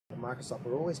Microsoft,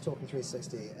 we're always talking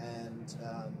 360 and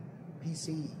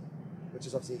PC, which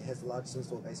is obviously has the largest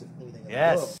install base of anything in the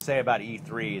world. Yes, say about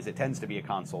E3 is it tends to be a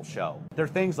console show. There are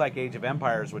things like Age of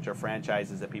Empires, which are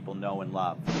franchises that people know and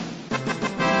love.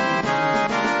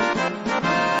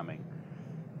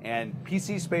 And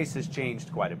PC space has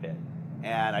changed quite a bit.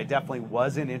 And I definitely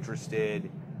wasn't interested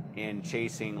in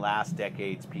chasing last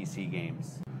decade's PC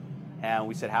games. And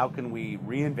we said, how can we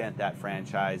reinvent that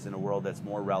franchise in a world that's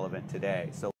more relevant today?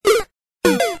 So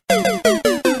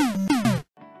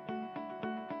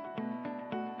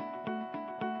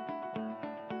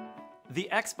the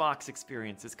Xbox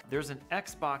experience is, there's an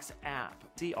Xbox app.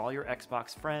 See all your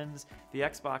Xbox friends, the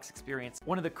Xbox experience.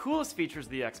 One of the coolest features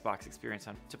of the Xbox experience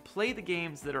to play the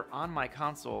games that are on my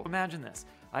console. Imagine this,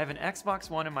 I have an Xbox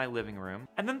One in my living room,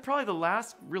 and then probably the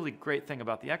last really great thing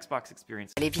about the Xbox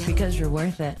experience. Because you're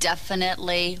worth it.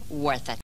 Definitely worth it.